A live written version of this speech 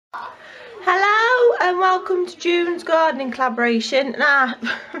Hello and welcome to June's gardening collaboration. Now,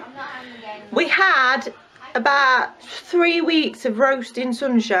 we had about 3 weeks of roasting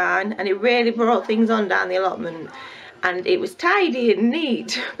sunshine and it really brought things on down the allotment and it was tidy and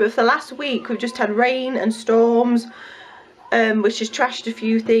neat, but for the last week we've just had rain and storms which has trashed a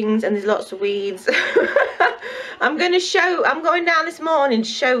few things and there's lots of weeds. I'm going down this morning to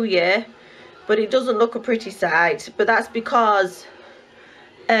show you, but it doesn't look a pretty sight, but that's because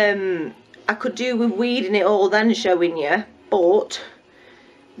I could do with weeding it all then showing you, but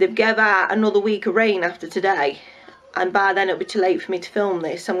they've gave out another week of rain after today and by then it'll be too late for me to film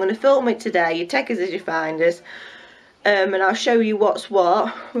this. So I'm going to film it today. You take us as you find us, and I'll show you what's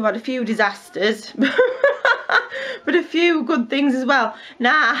what. We've had a few disasters but a few good things as well.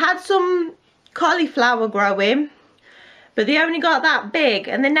 Now I had some cauliflower growing, but they only got that big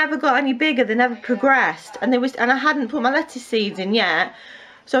and they never got any bigger, they never progressed, and I hadn't put my lettuce seeds in yet.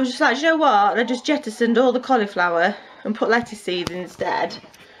 So I was just like, you know what, and I just jettisoned all the cauliflower and put lettuce seeds in instead.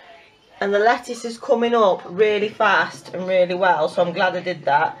 And the lettuce is coming up really fast and really well, so I'm glad I did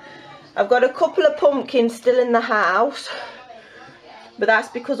that. I've got a couple of pumpkins still in the house, but that's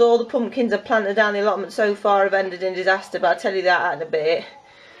because all the pumpkins I've planted down the allotment so far have ended in disaster, but I'll tell you that in a bit.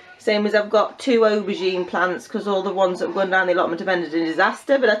 Same as I've got 2 aubergine plants because all the ones that have gone down the allotment have ended in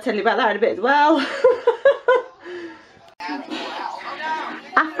disaster, but I'll tell you about that in a bit as well.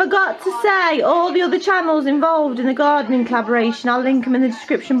 I forgot to say all the other channels involved in the gardening collaboration, I'll link them in the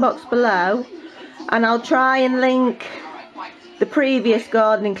description box below, and I'll try and link the previous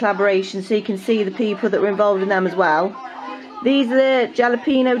gardening collaboration so you can see the people that were involved in them as well. These are the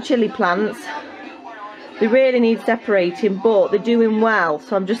jalapeno chili plants. They really need separating, but they're doing well,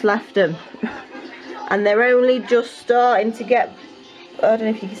 so I've just left them. And they're only just starting to get, I don't know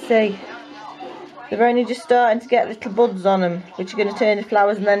if you can see, they're only just starting to get little buds on them, which are going to turn into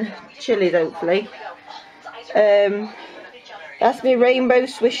flowers and then chilies hopefully. That's my rainbow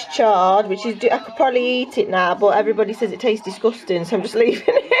Swiss chard, which is, I could probably eat it now, but everybody says it tastes disgusting, so I'm just leaving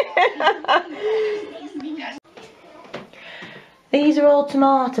it. These are all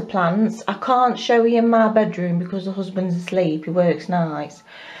tomato plants. I can't show you in my bedroom because the husband's asleep, he works nights.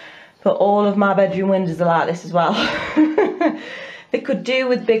 But all of my bedroom windows are like this as well. They could do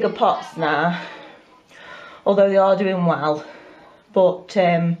with bigger pots now, although they are doing well. But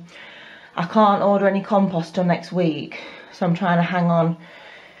I can't order any compost till next week, so I'm trying to hang on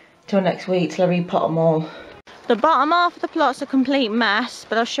till next week till I repot them all. The bottom half of the plot's a complete mess,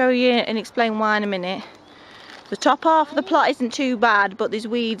 but I'll show you and explain why in a minute. The top half of the plot isn't too bad, but there's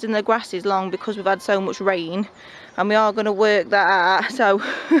weeds and the grass is long because we've had so much rain, and we are going to work that out, so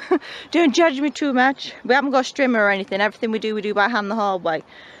don't judge me too much. We haven't got a strimmer or anything. Everything we do by hand the hard way.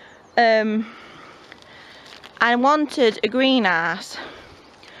 I wanted a greenhouse,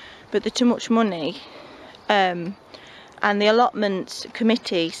 but they're too much money, and the allotment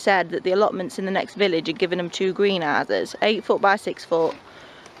committee said that the allotments in the next village are giving them 2 greenhouses, 8 foot by 6 foot,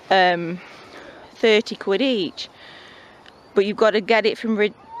 30 quid each, but you've got to get it from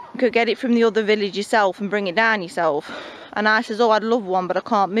the other village yourself and bring it down yourself. And I says, oh, I'd love one, but I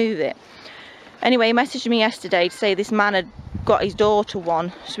can't move it. Anyway, he messaged me yesterday to say this man had got his daughter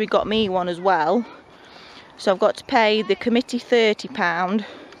one, so he got me one as well. So I've got to pay the committee £30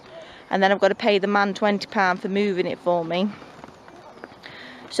 and then I've got to pay the man £20 for moving it for me.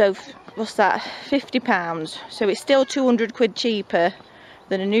 So what's that, £50. So it's still 200 quid cheaper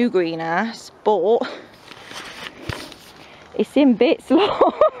than a new greenhouse, but it's in bits.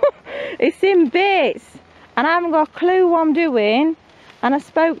 It's in bits and I haven't got a clue what I'm doing. And I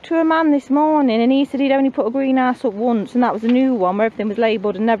spoke to a man this morning and he said he'd only put a greenhouse up once, and that was a new one where everything was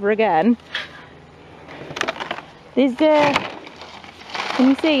labelled and never again. There's can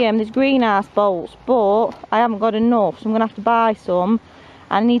you see them? There's greenhouse bolts, but I haven't got enough, so I'm going to have to buy some.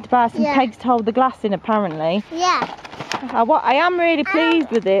 I need to buy some pegs to hold the glass in apparently. Yeah. I am really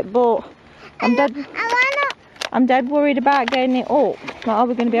pleased with it, but I'm dead worried about getting it up. Like, are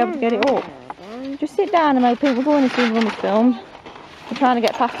we going to be able to get it up? Just sit down and open. We're going to see when it's filmed. I'm trying to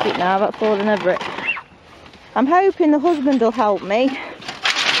get past it now, about falling over it. I'm hoping the husband will help me.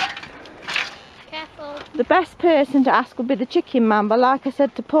 Careful. The best person to ask will be the chicken man, but like I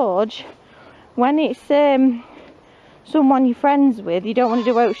said to Podge, when it's someone you're friends with, you don't want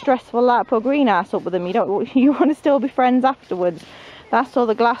to do it stressful like put a greenhouse up with them. You want to still be friends afterwards. That's all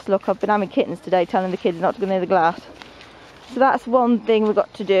the glass. Look, I've been having kittens today telling the kids not to go near the glass. So that's one thing we've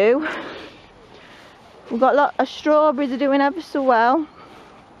got to do. We've got a lot of strawberries are doing ever so well,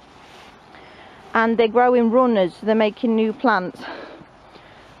 and they're growing runners, so they're making new plants.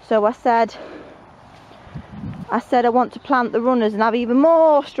 So I said I said I want to plant the runners and have even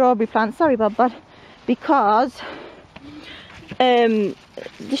more strawberry plants. Sorry, Bob, because the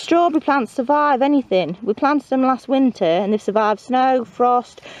strawberry plants survive anything. We planted them last winter and they've survived snow,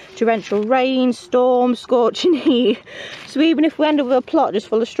 frost, torrential rain, storm, scorching heat. So even if we end up with a plot just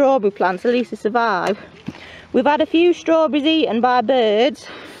full of strawberry plants, at least they survive. We've had a few strawberries eaten by birds,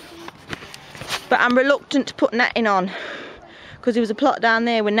 but I'm reluctant to put netting on because there was a plot down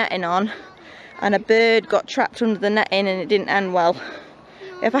there with netting on and a bird got trapped under the netting and it didn't end well.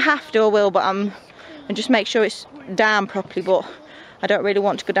 If I have to, I will, but and just make sure it's down properly, but I don't really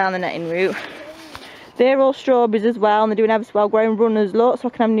want to go down the netting route. They're all strawberries as well, and they're doing ever so well, growing runners, look, so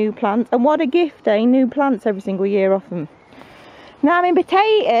I can have new plants. And what a gift, eh? New plants every single year off them. Now I'm in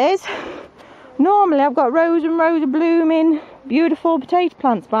potatoes. Normally I've got rows and rows of blooming, beautiful potato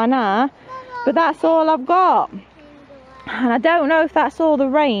plants by now, but that's all I've got. And I don't know if that's all the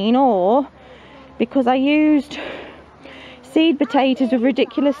rain or because I used seed potatoes with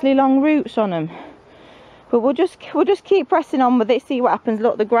ridiculously long roots on them. But we'll just keep pressing on with it, see what happens.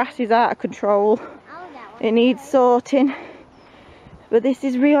 Look, the grass is out of control. It needs sorting. But this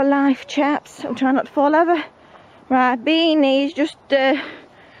is real life, chaps. I'm trying not to fall over. Right, Beanie's just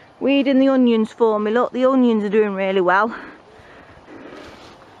weeding the onions for me. Look, the onions are doing really well.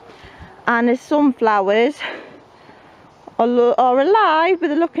 And the sunflowers are alive, but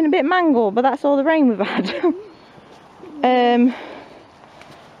they're looking a bit mangled. But that's all the rain we've had. Mama,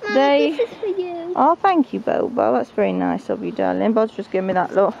 this is for you. Oh, thank you, Bobo. That's very nice of you, darling. Bob's just giving me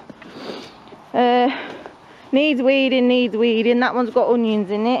that look. Needs weeding. That one's got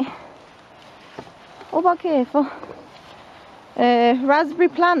onions in it. Oh, but careful. Raspberry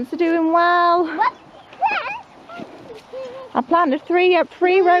plants are doing well. What? I planted three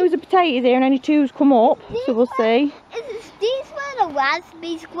rows of potatoes here and only two's come up, so we'll see. Is these where the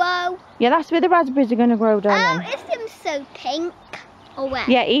raspberries grow? Yeah, that's where the raspberries are going to grow, darling. Oh, is them so pink or wet?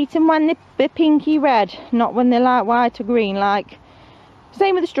 Yeah, eat them when they're pinky red, not when they're like white or green. Like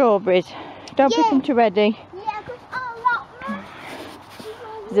same with the strawberries. Don't pick them too ready. Yeah, because allotment.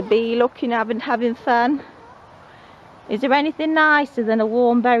 There's a bee looking, having fun. Is there anything nicer than a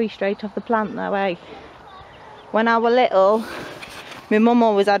warm berry straight off the plant though, eh? When I was little, my mum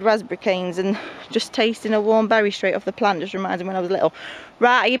always had raspberry canes, and just tasting a warm berry straight off the plant just reminds me when I was little.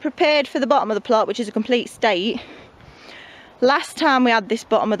 Right, are you prepared for the bottom of the plot, which is a complete state? Last time we had this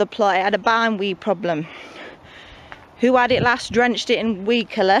bottom of the plot, it had a bindweed problem. Who had it last drenched it in weed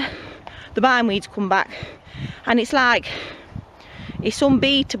killer. The bindweed's come back. And it's like, it's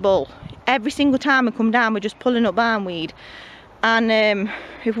unbeatable. Every single time we come down, we're just pulling up bindweed. And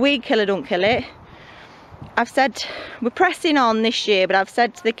if weed killer don't kill it, I've said, we're pressing on this year, but I've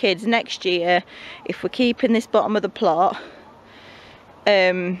said to the kids next year, if we're keeping this bottom of the plot,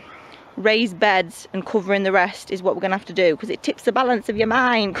 raised beds and covering the rest is what we're going to have to do, because it tips the balance of your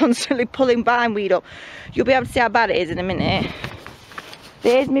mind constantly pulling bindweed up. You'll be able to see how bad it is in a minute.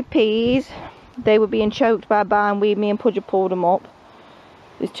 There's my peas. They were being choked by bindweed. Me and Pudger pulled them up.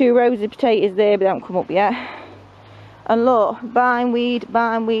 There's 2 rows of potatoes there, but they haven't come up yet. And look, bindweed,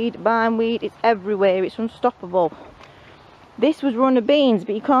 it's everywhere, it's unstoppable. This was runner beans,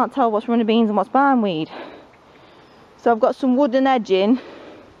 but you can't tell what's runner beans and what's bindweed. So I've got some wooden edging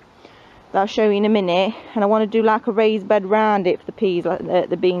that I'll show you in a minute, and I want to do like a raised bed round it for the peas, like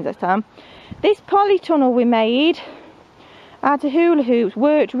the beans this time. This polytunnel we made out of hula hoops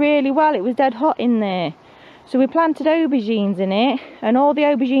worked really well. It was dead hot in there. So we planted aubergines in it, and all the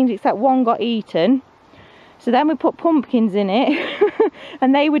aubergines except one got eaten. So then we put pumpkins in it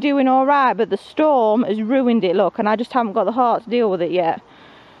and they were doing all right, but the storm has ruined it, look, and I just haven't got the heart to deal with it yet,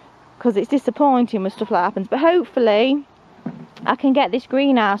 because it's disappointing when stuff like that happens. But hopefully I can get this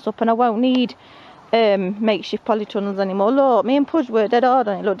greenhouse up and I won't need makeshift polytunnels anymore. Look, me and Pudge worked dead hard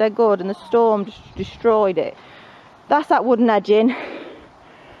on it, look, dead good, and the storm just destroyed it. That's that wooden edging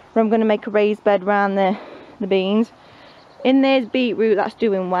where I'm going to make a raised bed around the beans. In there's beetroot, that's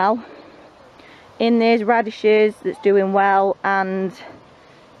doing well. In there's radishes, that's doing well, and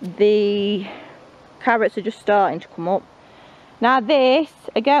the carrots are just starting to come up. Now this,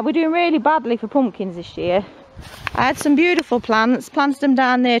 again, we're doing really badly for pumpkins this year. I had some beautiful plants, planted them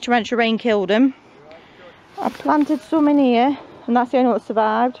down there, torrential rain killed them. I planted some in here, and that's the only one that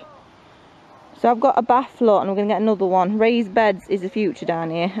survived. So I've got a bath lot, and I'm going to get another one. Raised beds is the future down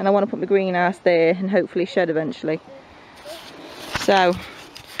here, and I want to put my greenhouse there, and hopefully shed eventually. So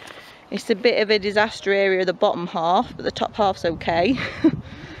it's a bit of a disaster area, the bottom half, but the top half's okay.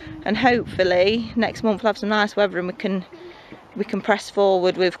 And hopefully next month we'll have some nice weather and we can press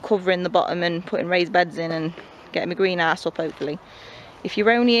forward with covering the bottom and putting raised beds in and getting my greenhouse up hopefully. If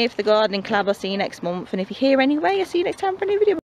you're only here for the gardening collab, I'll see you next month. And if you're here anyway, I'll see you next time for a new video.